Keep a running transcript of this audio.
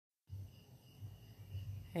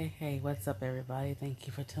Hey, what's up, everybody? Thank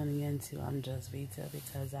you for tuning in to I'm Just Vita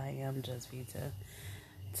because I am Just Vita.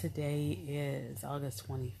 Today is August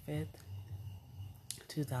 25th,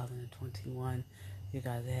 2021. You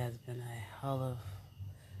guys, it has been a hell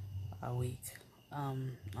of a week.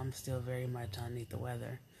 I'm still very much underneath the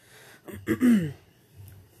weather.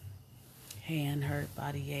 Hand hurt,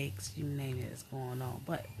 body aches, you name it, is going on.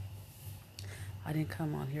 But I didn't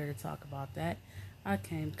come on here to talk about that. I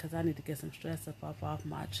came because I need to get some stress up off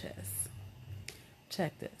my chest.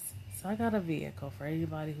 Check this. So I got a vehicle for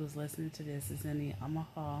anybody who's listening to this is in the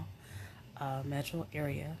Omaha metro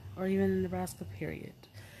area or even in Nebraska, period.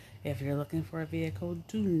 If you're looking for a vehicle,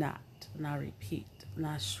 do not, and I repeat,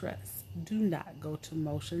 not stress, do not go to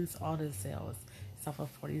Motions Auto Sales. It's off of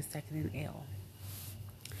 42nd and L.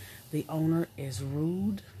 The owner is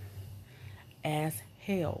rude as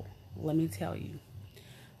hell, let me tell you.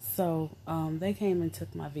 So they came and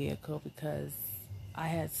took my vehicle because I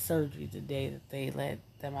had surgery the day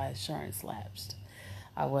that my insurance lapsed.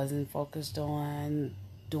 I wasn't focused on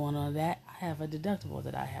doing all that. I have a deductible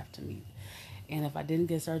that I have to meet. And if I didn't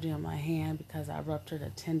get surgery on my hand because I ruptured a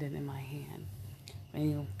tendon in my hand,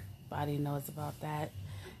 anybody knows about that,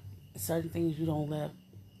 certain things you don't let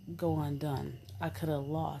go undone. I could have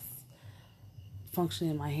lost function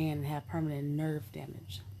in my hand and have permanent nerve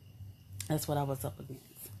damage. That's what I was up against.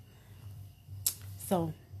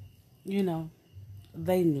 So,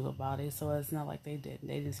 they knew about it, so it's not like they didn't.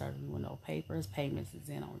 They didn't start me with no papers. Payments is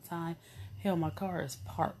in on time. Hell, my car is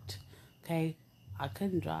parked. Okay? I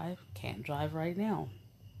couldn't drive. Can't drive right now.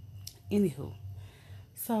 Anywho.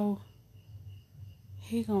 So,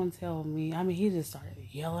 he gonna tell me, he just started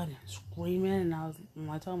yelling and screaming, and when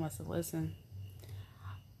I told him, I said, listen,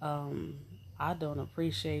 I don't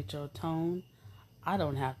appreciate your tone. I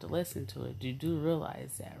don't have to listen to it. You do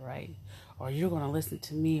realize that, right? Or you're going to listen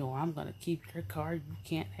to me, or I'm going to keep your car. You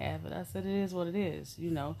can't have it. I said, it is what it is.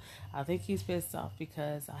 I think he's pissed off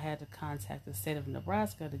because I had to contact the state of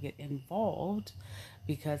Nebraska to get involved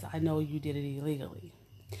because I know you did it illegally.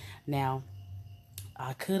 Now,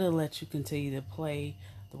 I could have let you continue to play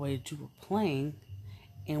the way that you were playing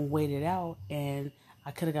and wait it out, and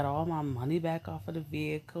I could have got all my money back off of the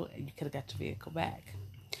vehicle, and you could have got your vehicle back.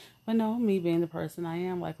 But no, me being the person I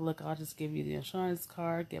am, like, look, I'll just give you the insurance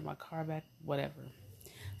card, get my car back, whatever.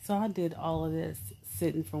 So I did all of this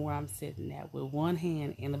sitting from where I'm sitting at with one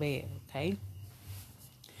hand in the bed, okay?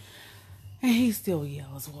 And he still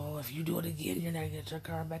yells, well, if you do it again, you're not going to get your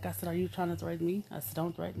car back. I said, are you trying to threaten me? I said,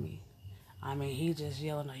 don't threaten me. He just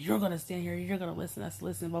yelling, you're going to stand here, you're going to listen. I said,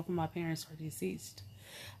 listen, both of my parents are deceased.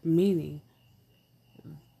 Meaning,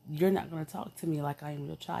 you're not going to talk to me like I am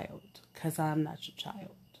your child, because I'm not your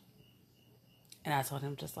child. And I told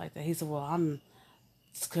him just like that. He said, well,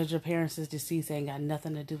 because your parents is deceased, ain't got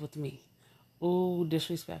nothing to do with me. Ooh,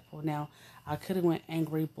 disrespectful. Now, I could have went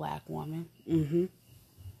angry black woman.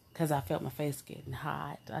 Because I felt my face getting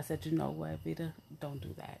hot. I said, you know what, Vita, don't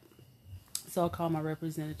do that. So I called my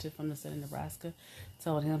representative from the state of Nebraska,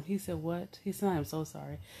 told him. He said, what? He said, I am so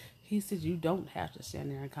sorry. He said, you don't have to stand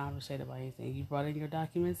there and conversate about anything. You brought in your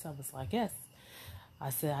documents? I was like, yes. I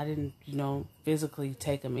said I didn't, physically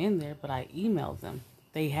take them in there, but I emailed them.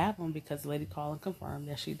 They have them because the lady called and confirmed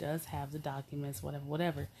that she does have the documents,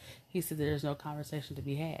 whatever. He said there's no conversation to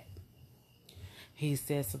be had. He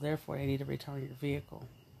said, so therefore they need to return your vehicle.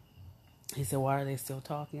 He said, why are they still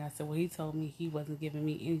talking? I said, well, he told me he wasn't giving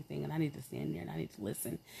me anything and I need to stand there and I need to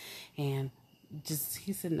listen. And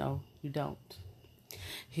he said, no, you don't.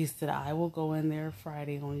 He said, I will go in there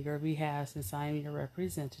Friday on your behalf since I am your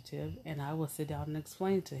representative, and I will sit down and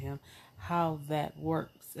explain to him how that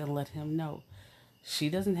works and let him know. She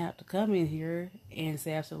doesn't have to come in here and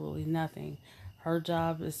say absolutely nothing. Her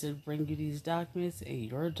job is to bring you these documents, and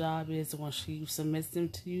your job is, once she submits them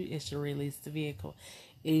to you, is to release the vehicle.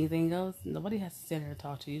 Anything else, nobody has to sit here and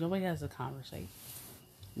talk to you. Nobody has to conversate.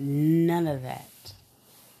 None of that.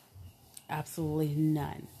 Absolutely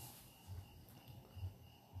none.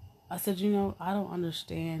 I said, I don't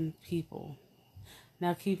understand people.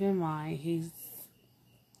 Now, keep in mind, he's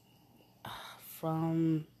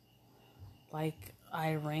from,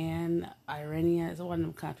 Iranian. It's one of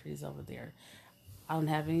them countries over there. I don't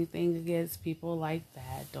have anything against people like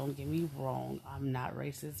that. Don't get me wrong. I'm not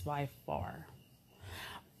racist by far.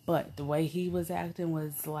 But the way he was acting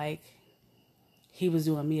was like he was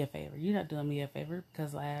doing me a favor. You're not doing me a favor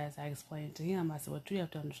because, as I explained to him, I said, what you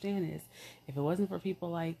have to understand is if it wasn't for people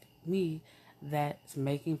like me that's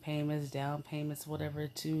making payments, down payments, whatever,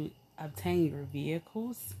 to obtain your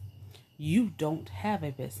vehicles, you don't have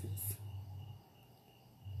a business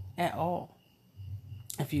at all.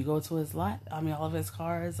 If you go to his lot, all of his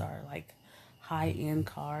cars are high-end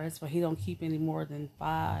cars, but he don't keep any more than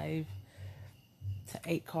 5 to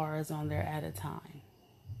 8 cars on there at a time.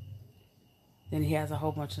 Then he has a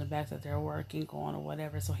whole bunch in the back that they're working on or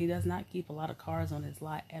whatever. So he does not keep a lot of cars on his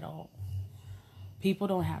lot at all. People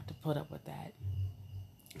don't have to put up with that.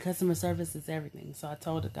 Customer service is everything. So I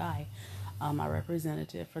told the guy, my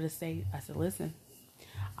representative for the state, I said, listen,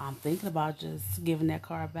 I'm thinking about just giving that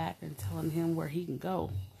car back and telling him where he can go.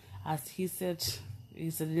 He said,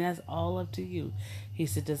 that's all up to you. He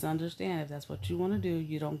said, just understand, if that's what you want to do,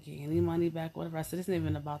 you don't get any money back, whatever. I said, it's not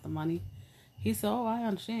even about the money. He said, oh, I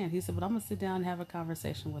understand. He said, but I'm going to sit down and have a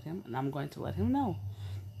conversation with him, and I'm going to let him know.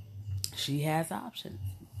 She has options.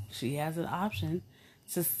 She has an option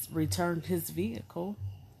to return his vehicle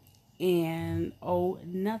and owe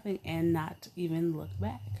nothing and not even look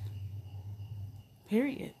back.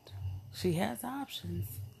 Period. She has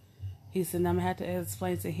options. He said, I'm going to have to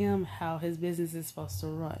explain to him how his business is supposed to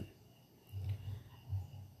run.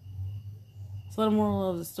 So the moral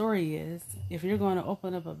of the story is, if you're going to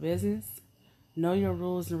open up a business, know your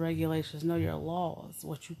rules and regulations, know your laws,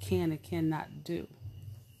 what you can and cannot do.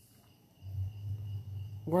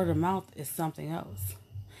 Word of mouth is something else.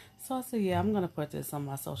 So I said, yeah, I'm going to put this on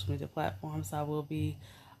my social media platforms. I will be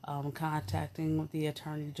contacting the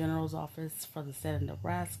Attorney General's office for the state of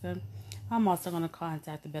Nebraska. I'm also going to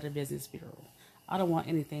contact the Better Business Bureau. I don't want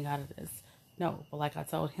anything out of this. No, but like I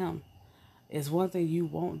told him, it's one thing you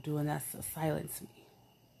won't do, and that's silence me.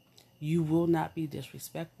 You will not be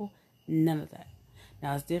disrespectful. None of that.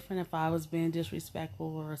 Now, it's different if I was being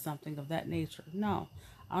disrespectful or something of that nature. No,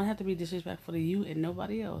 I don't have to be disrespectful to you and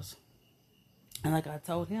nobody else. And like I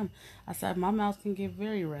told him, I said, my mouth can get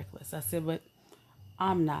very reckless. I said, but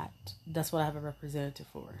I'm not. That's what I have a representative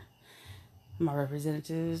for. My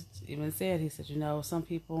representative even said, he said, some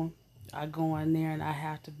people, I go in there and I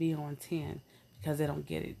have to be on 10 because they don't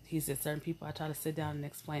get it. He said, certain people, I try to sit down and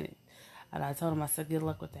explain it. And I told him, I said, good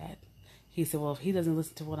luck with that. He said, well, if he doesn't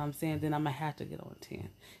listen to what I'm saying, then I'm going to have to get on 10.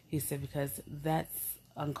 He said, because that's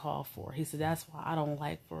uncalled for. He said, that's why I don't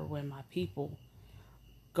like for when my people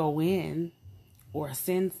go in or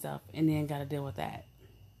send stuff and then got to deal with that.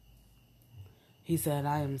 He said,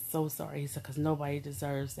 I am so sorry. He said, because nobody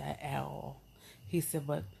deserves that at all. He said,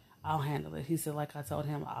 but I'll handle it. He said, like I told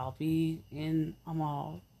him, I'll be in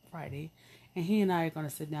Amal Friday, and he and I are going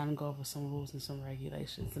to sit down and go over some rules and some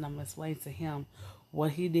regulations, and I'm going to explain to him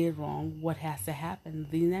what he did wrong, what has to happen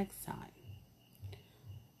the next time.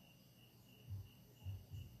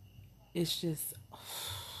 It's just,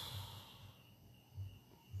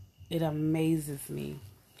 it amazes me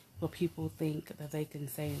what people think that they can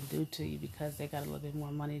say and do to you because they got a little bit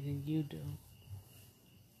more money than you do.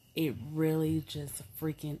 It really just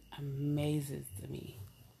freaking amazes me.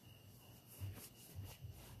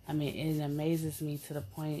 I mean, it amazes me to the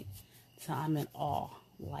point that I'm in awe.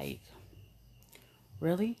 Like,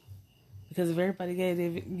 really? Because if everybody gave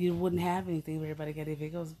it, you wouldn't have anything if everybody got their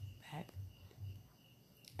vehicles back.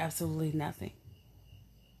 Absolutely nothing.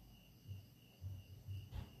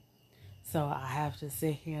 So I have to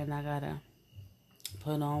sit here and I gotta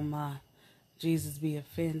put on my Jesus be a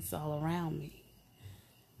fence all around me.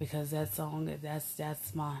 Because that song,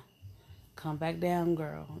 that's my come back down,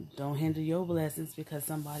 girl. Don't hinder your blessings because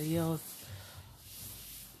somebody else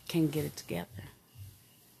can get it together.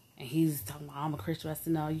 And he's talking about, I'm a Christian. I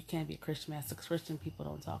said, no, you can't be a Christian. I said, Christian people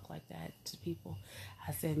don't talk like that to people.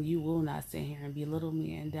 I said, you will not sit here and belittle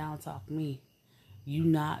me and down talk me.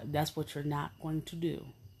 That's what you're not going to do.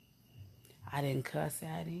 I didn't cuss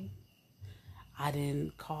at him. I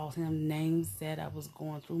didn't call him names that I was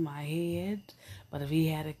going through my head. But if he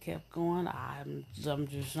had kept going, I'm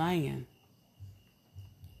just saying.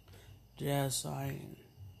 Just saying.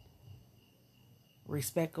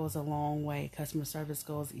 Respect goes a long way. Customer service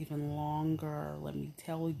goes even longer, let me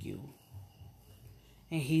tell you.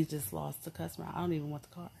 And he just lost the customer. I don't even want the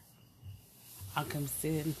car. I'll come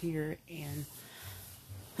sit in here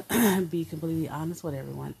and be completely honest with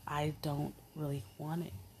everyone. I don't really want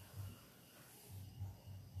it.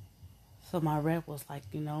 So my rep was like,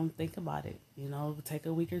 think about it. Take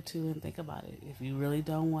a week or two and think about it. If you really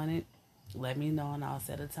don't want it, let me know and I'll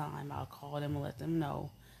set a time. I'll call them and let them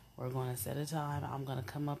know. We're going to set a time. I'm going to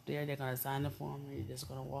come up there. They're going to sign the form and you're just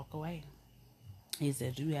going to walk away. He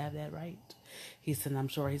said, you have that right. He said, I'm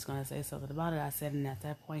sure he's going to say something about it. I said, and at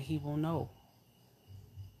that point, he will know.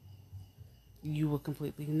 You will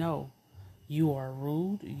completely know. You are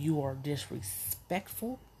rude. You are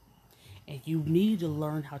disrespectful. And you need to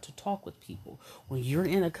learn how to talk with people. When you're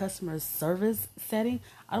in a customer service setting,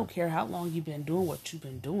 I don't care how long you've been doing what you've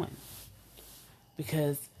been doing.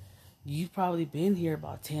 Because you've probably been here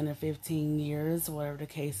about 10 or 15 years, whatever the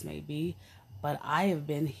case may be. But I have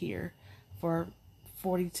been here for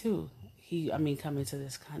 42. Coming to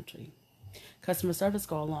this country. Customer service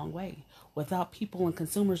go a long way. Without people and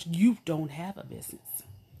consumers, you don't have a business.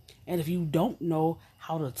 And if you don't know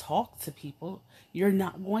how to talk to people, you're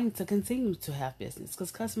not going to continue to have business. Because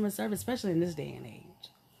customer service, especially in this day and age,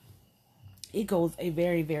 it goes a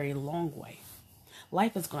very, very long way.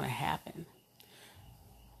 Life is going to happen.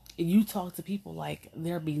 You talk to people like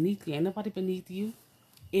they're beneath you. Ain't nobody beneath you.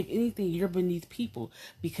 If anything, you're beneath people.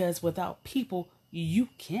 Because without people, you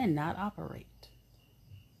cannot operate.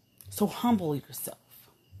 So humble yourself.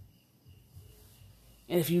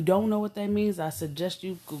 And if you don't know what that means, I suggest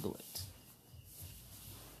you Google it.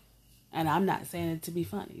 And I'm not saying it to be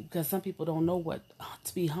funny, because some people don't know what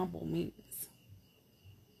to be humble means.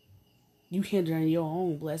 You hindering your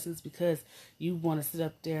own blessings because you want to sit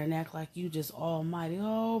up there and act like you just almighty.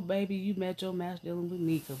 Oh, baby, you met your match dealing with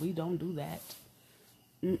me, because we don't do that.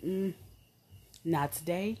 Not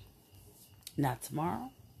today. Not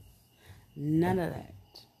tomorrow. None of that.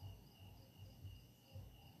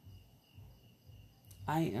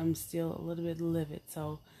 I am still a little bit livid,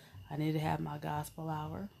 so I need to have my gospel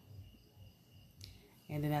hour.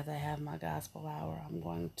 And then after I have my gospel hour, I'm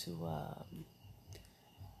going to,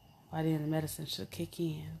 by then the medicine should kick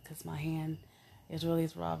in, because my hand is really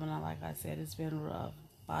throbbing. And like I said, it's been rough.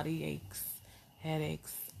 Body aches,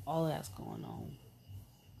 headaches, all that's going on.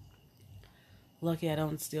 Lucky I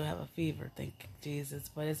don't still have a fever, thank Jesus.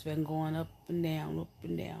 But it's been going up and down, up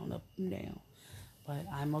and down, up and down. But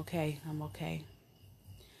I'm okay. I'm okay.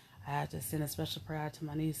 I had to send a special prayer to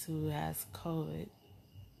my niece who has COVID.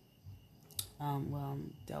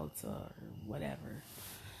 Delta or whatever.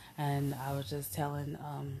 And I was just telling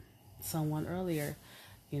someone earlier,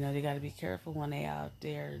 they got to be careful when they out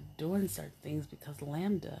there doing certain things, because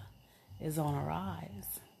Lambda is on a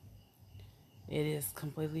rise. It is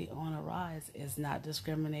completely on a rise. It's not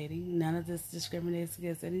discriminating. None of this discriminates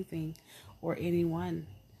against anything or anyone.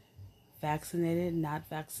 Vaccinated, not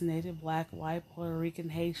vaccinated, black, white, Puerto Rican,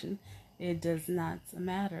 Haitian. It does not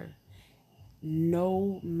matter.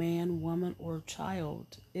 No man, woman, or child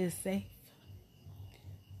is safe.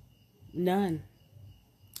 None.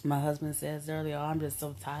 My husband says earlier, I'm just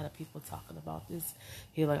so tired of people talking about this.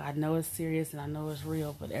 He's like, I know it's serious and I know it's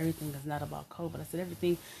real, but everything is not about COVID. I said,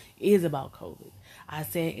 everything is about COVID. I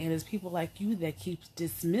said, and it's people like you that keeps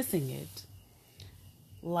dismissing it.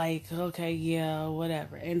 Like, okay, yeah,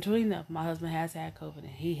 whatever. And true enough, my husband has had COVID and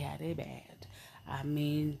he had it bad. I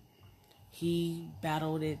mean, he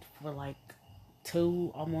battled it for like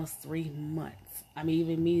 2, almost 3 months. I mean,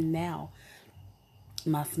 even me now,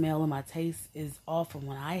 my smell and my taste is off from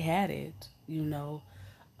when I had it,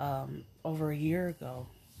 over a year ago.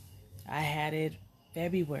 I had it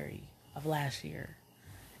February of last year.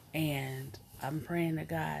 And I'm praying to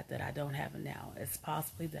God that I don't have it now. It's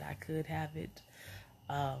possibly that I could have it.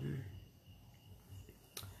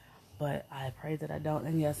 But I pray that I don't.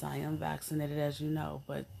 And yes, I am vaccinated, as you know,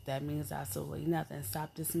 but that means absolutely nothing.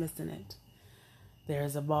 Stop dismissing it.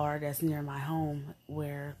 There's a bar that's near my home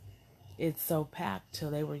where it's so packed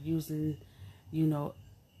till they were using,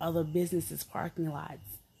 other businesses' parking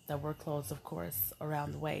lots that were closed, of course,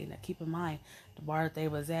 around the way. Now, keep in mind, the bar that they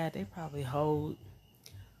was at, they probably hold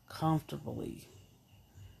comfortably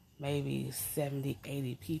maybe 70,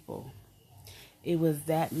 80 people. It was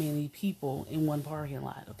that many people in one parking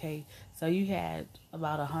lot, okay? So you had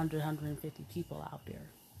about 100, 150 people out there.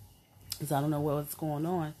 So I don't know what's going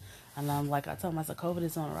on. And I told myself, COVID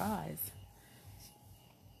is on the rise.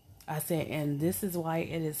 I said, and this is why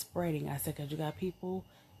it is spreading. I said, because you got people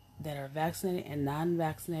that are vaccinated and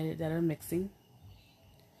non-vaccinated that are mixing.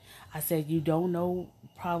 I said, you don't know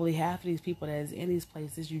probably half of these people that is in these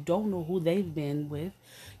places. You don't know who they've been with,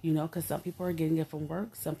 because some people are getting it from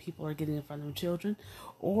work. Some people are getting it from their children,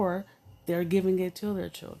 or they're giving it to their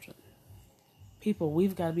children. People,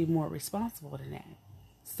 we've got to be more responsible than that.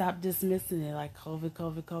 Stop dismissing it like COVID,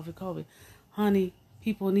 COVID, COVID, COVID. Honey,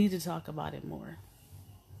 people need to talk about it more.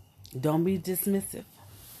 Don't be dismissive.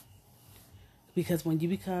 Because when you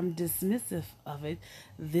become dismissive of it,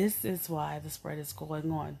 this is why the spread is going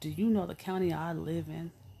on. Do you know the county I live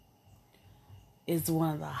in is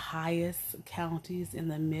one of the highest counties in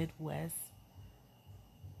the Midwest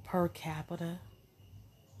per capita?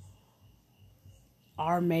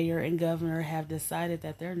 Our mayor and governor have decided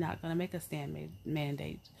that they're not going to make a state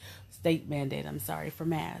mandate for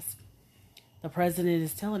masks. The president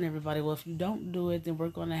is telling everybody, well, if you don't do it, then we're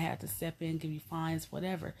going to have to step in, give you fines,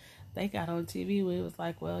 whatever. They got on TV where it was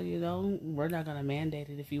like, well, we're not going to mandate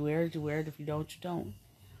it. If you wear it, you wear it. If you don't, you don't.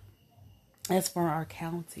 That's for our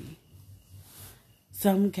county.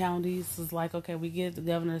 Some counties was like, okay, we get it. The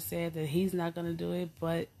governor said that he's not going to do it,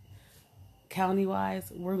 but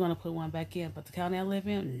county-wise, we're going to put one back in. But the county I live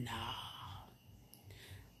in,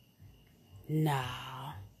 nah.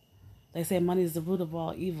 They say money is the root of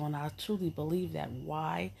all evil, and I truly believe that.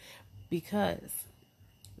 Why? Because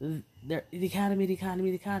the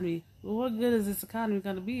economy. Well, what good is this economy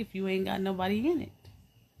going to be if you ain't got nobody in it?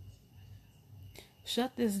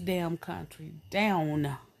 Shut this damn country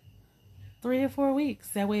down 3 or 4 weeks.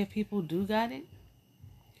 That way, if people do got it,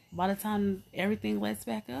 by the time everything lets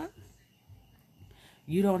back up,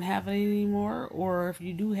 you don't have it anymore. Or if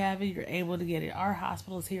you do have it, you're able to get it. Our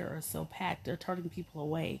hospitals here are so packed. They're turning people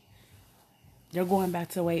away. They're going back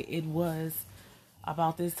to the way it was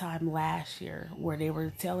about this time last year, where they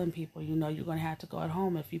were telling people, you're going to have to go at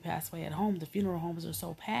home. If you pass away at home, the funeral homes are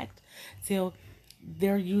so packed till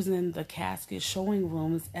they're using the casket showing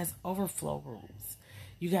rooms as overflow rooms.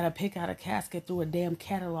 You got to pick out a casket through a damn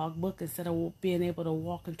catalog book instead of being able to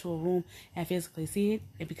walk into a room and physically see it.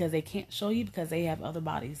 And because they can't show you because they have other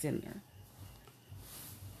bodies in there.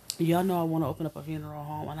 Y'all know I want to open up a funeral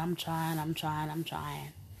home, and I'm trying.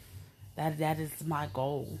 That is my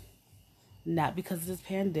goal. Not because of this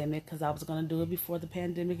pandemic, because I was going to do it before the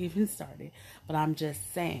pandemic even started. But I'm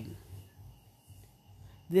just saying,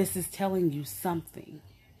 this is telling you something.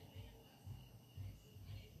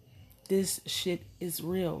 This shit is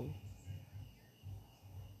real.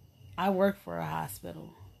 I work for a hospital.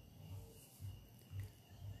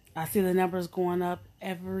 I see the numbers going up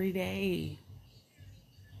every day.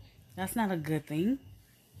 That's not a good thing.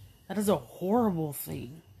 That is a horrible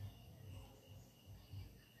thing.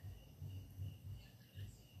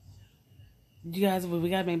 You guys, we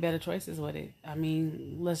gotta make better choices with it. I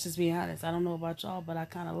mean, let's just be honest. I don't know about y'all, but I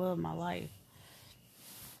kind of love my life.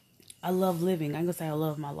 I love living. I'm gonna say I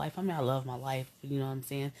love my life. I mean, I love my life. You know what I'm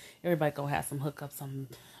saying? Everybody gonna have some hookups, some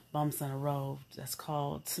bumps in the road. That's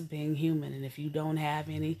called being human. And if you don't have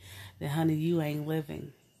any, then honey, you ain't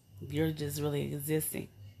living. You're just really existing.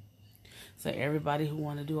 So everybody who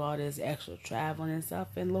want to do all this extra traveling and stuff,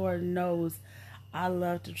 and Lord knows I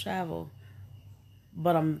love to travel,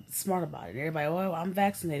 but I'm smart about it. Everybody, oh, I'm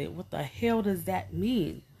vaccinated. What the hell does that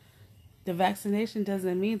mean? The vaccination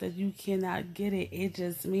doesn't mean that you cannot get it. It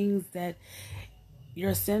just means that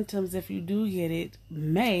your symptoms, if you do get it,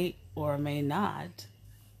 may or may not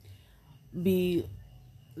be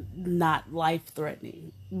not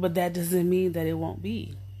life-threatening. But that doesn't mean that it won't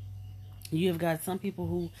be. You've got some people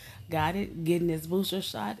who got it, getting this booster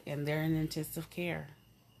shot, and they're in intensive care.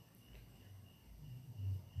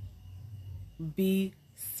 Be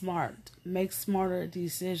smart. Make smarter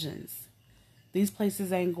decisions. These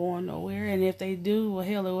places ain't going nowhere, and if they do, well,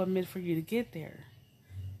 hell, it wasn't meant for you to get there.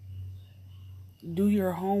 Do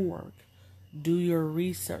your homework. Do your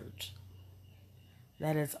research.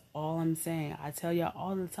 That is all I'm saying. I tell y'all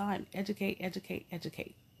all the time, educate.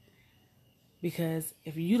 Because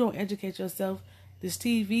if you don't educate yourself, this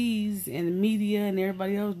TVs and the media and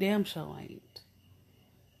everybody else damn show ain't.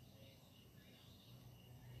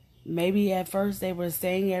 Maybe at first they were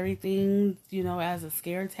saying everything, as a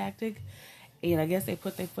scare tactic. And I guess they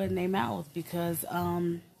put their foot in their mouth because,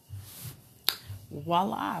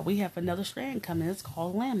 voila, we have another strand coming. It's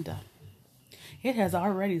called Lambda. It has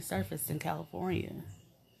already surfaced in California.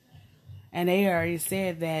 And they already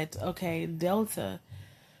said that, okay, Delta,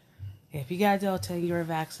 if you got Delta and you're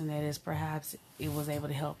vaccinated, perhaps it was able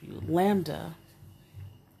to help you. Lambda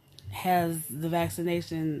has the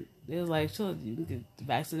vaccination. It was like, sure, the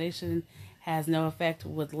vaccination has no effect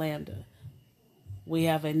with Lambda. We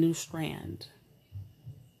have a new strand.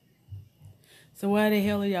 So why the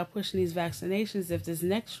hell are y'all pushing these vaccinations if this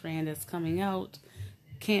next strand that's coming out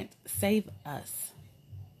can't save us?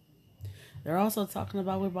 They're also talking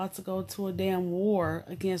about we're about to go to a damn war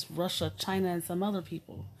against Russia, China, and some other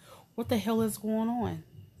people. What the hell is going on?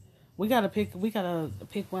 We gotta pick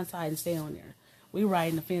one side and stay on there. We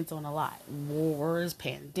riding the fence on a lot. Wars,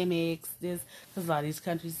 pandemics, this, because a lot of these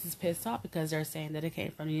countries is pissed off because they're saying that it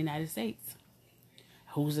came from the United States.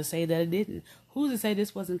 Who's to say that it didn't? Who's to say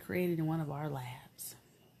this wasn't created in one of our labs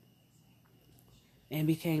and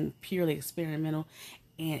became purely experimental,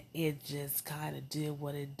 and it just kind of did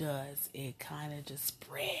what it does. It kind of just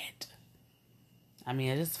spread. I mean,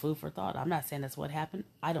 it's just food for thought. I'm not saying that's what happened.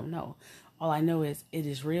 I don't know. All I know is it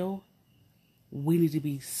is real. We need to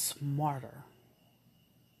be smarter.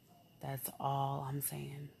 That's all I'm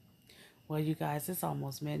saying. Well, you guys, it's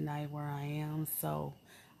almost midnight where I am, so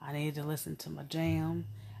I need to listen to my jam.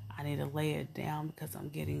 I need to lay it down because I'm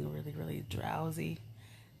getting really, really drowsy.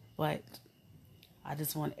 But I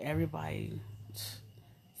just want everybody to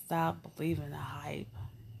stop believing the hype.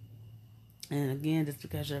 And again, just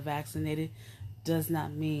because you're vaccinated does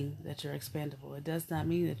not mean that you're expendable. It does not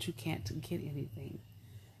mean that you can't get anything.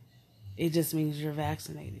 It just means you're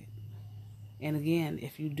vaccinated. And again,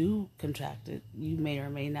 if you do contract it, you may or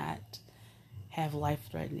may not have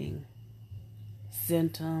life-threatening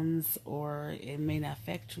symptoms, or it may not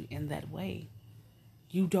affect you in that way.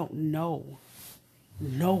 You don't know.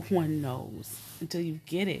 No one knows until you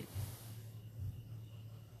get it.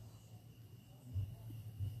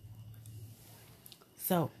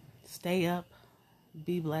 So, stay up,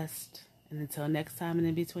 be blessed, and until next time and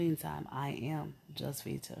in between time, I am Just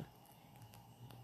Vita.